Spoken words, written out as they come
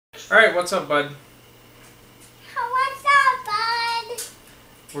Alright, what's up, bud? What's up, bud?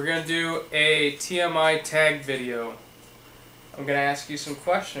 We're going to do a TMI Tag video. I'm going to ask you some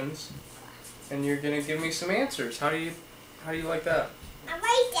questions, and you're going to give me some answers. How do you like that? I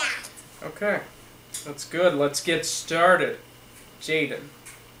like that. Okay, that's good. Let's get started. Jayden,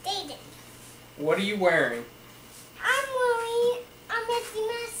 what are you wearing? I'm wearing a Mickey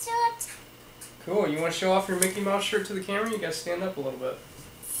Mouse shirt. Cool. You want to show off your Mickey Mouse shirt to the camera? You got to stand up a little bit.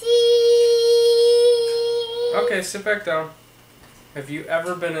 See? Okay, sit back down. Have you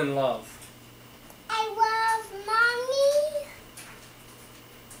ever been in love? I love mommy.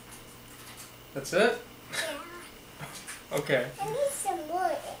 That's it? Yeah. Okay. I need some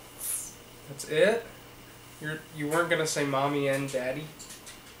words. That's it? You weren't going to say mommy and daddy?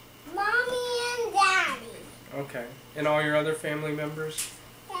 Mommy and daddy. Okay. And all your other family members?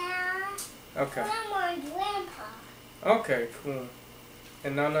 Yeah. Okay. Grandma and grandpa. Okay, cool.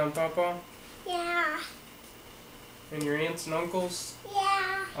 And Nana and Papa? Yeah. And your aunts and uncles?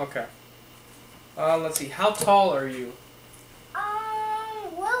 Yeah. Okay. Let's see. How tall are you?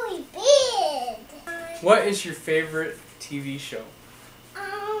 Really big. What is your favorite TV show?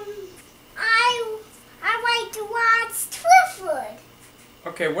 I like to watch Twifford.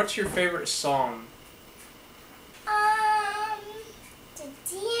 Okay, what's your favorite song? The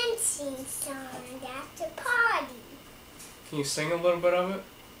dancing song at the party. Can you sing a little bit of it?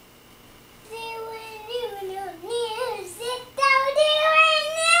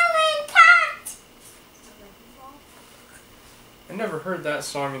 I never heard that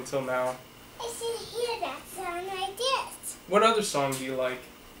song until now. I should hear that song like this. What other song do you like?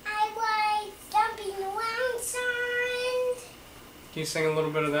 I like Jumping Around song. Can you sing a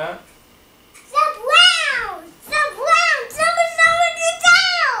little bit of that? Jump round! Jump round! Summer to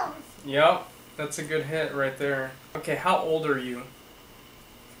down! Yep, that's a good hit right there. Okay, how old are you?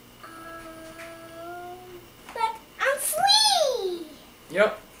 But I'm free!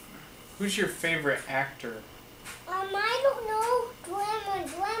 Yep. Who's your favorite actor? I don't know. Grandma and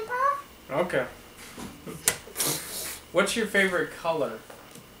Grandpa? Okay. What's your favorite color?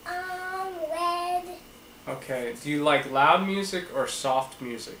 Red. Okay. Do you like loud music or soft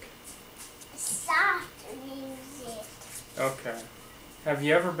music? Soft music. Okay. Have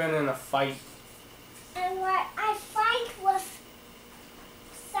you ever been in a fight? I fight with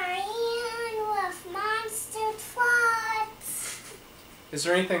cyan, with monster trucks. Is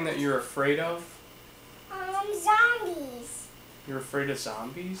there anything that you're afraid of? Zombies. You're afraid of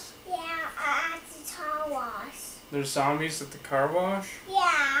zombies? Yeah, at the car wash. There's zombies at the car wash?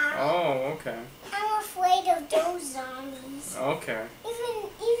 Yeah. Oh, okay. I'm afraid of those zombies. Okay. Even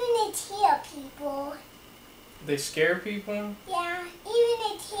they tear people. They scare people? Yeah, even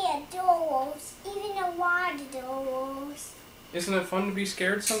they tear doors. Even the water doors. Isn't it fun to be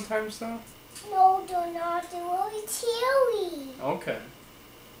scared sometimes, though? No, they're not. They're really scary. Okay.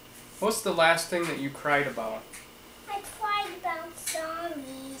 What's the last thing that you cried about? I cried about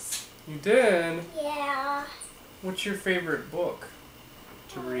zombies. You did? Yeah. What's your favorite book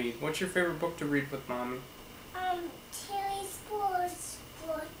to read? What's your favorite book to read with Mommy? Terry Sports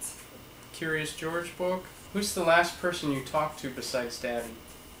book. Curious George book? Who's the last person you talked to besides Daddy?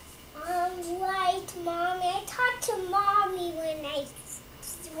 Right, Mommy. I talked to Mommy when I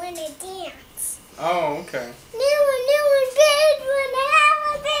dance. Oh, okay. New and big when I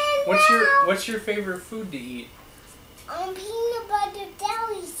haven't been. What's your favorite food to eat? Peanut butter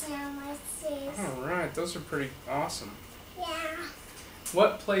deli sandwiches. All right, those are pretty awesome. Yeah.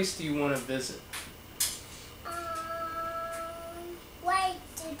 What place do you want to visit? Like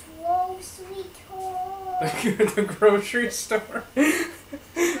the grocery store. The grocery store? I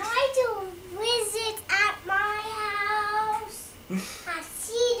like to visit at my house. At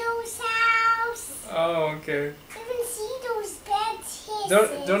Cito's house. Oh, okay. Even Cito's bed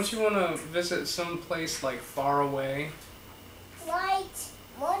kisses. Don't you want to visit some place like far away? Like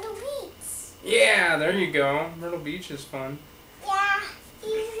Myrtle Beach. Yeah, there you go. Myrtle Beach is fun. Yeah.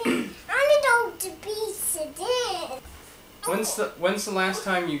 Even I want to go to beach again. When's the last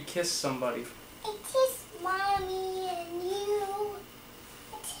time you kissed somebody? I kiss Mommy and you.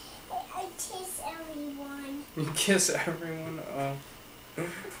 I kiss everyone. You kiss everyone? Oh.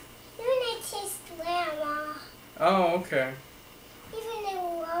 Even I kiss Grandma. Oh, okay. Even I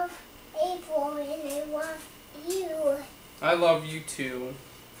love April and I love you. I love you too.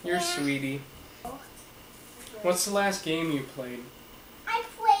 You're Yeah. sweetie. What's the last game you played? I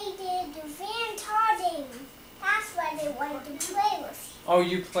played the Van Tarding. That's what I wanted to play with. Oh,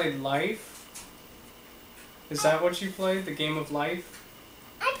 you played Life? Is that what you played? The game of Life?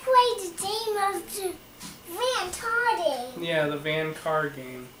 I played the game of the Van Tarding. Yeah, the van car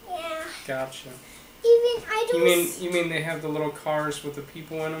game. Yeah. Gotcha. Even I don't. You mean they have the little cars with the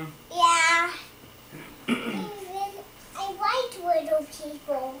people in them? Yeah. Even I like little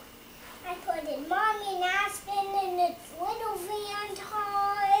people. I put in Mommy and Aspen in the little van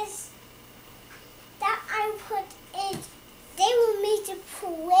cars. That I put in. They will make a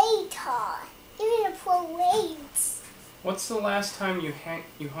parade car. Even the parades. What's the last time you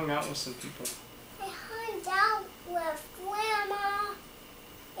hung out with some people? I hung out with Grandma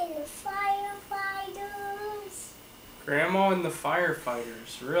and the firefighters. Grandma and the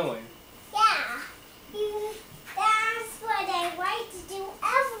firefighters, really? Yeah. That's what I like to do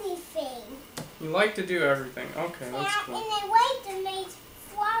everything. You like to do everything. Okay, that's Yeah, cool. and I like to make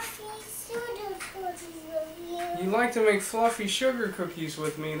fluffy sugar cookies with you. You like to make fluffy sugar cookies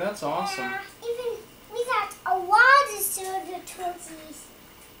with me. That's awesome. Yeah, even we got a lot of sugar cookies.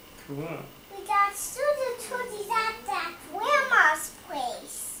 Cool. We got sugar cookies at that grandma's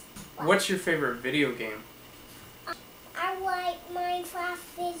place. What's your favorite video game? I like Minecraft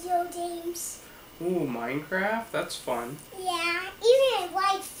video games. Ooh, Minecraft? That's fun. Yeah, even I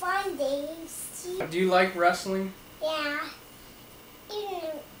like fun games too. Do you like wrestling? Yeah,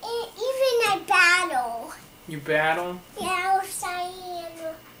 even I battle. You battle? Yeah, with Cyan,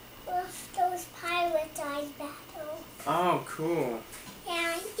 with those pirates I battle. Oh, cool.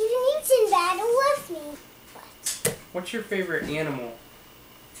 Yeah, even you can battle with me. But, What's your favorite animal?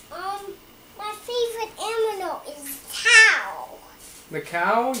 my favorite animal is cow. The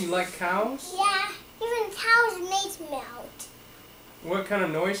cow? You like cows? Yeah, even cows make milk. What kind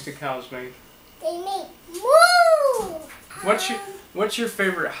of noise do cows make? They make moo. What's your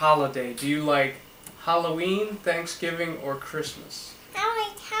favorite holiday? Do you like Halloween, Thanksgiving, or Christmas? I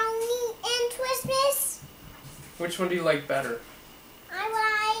like Halloween and Christmas. Which one do you like better?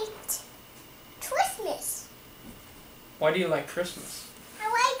 I liked Christmas. Why do you like Christmas? I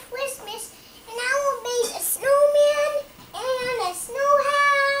like Christmas, and I will make a snowman and a snow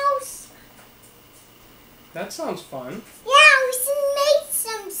house. That sounds fun. Yeah,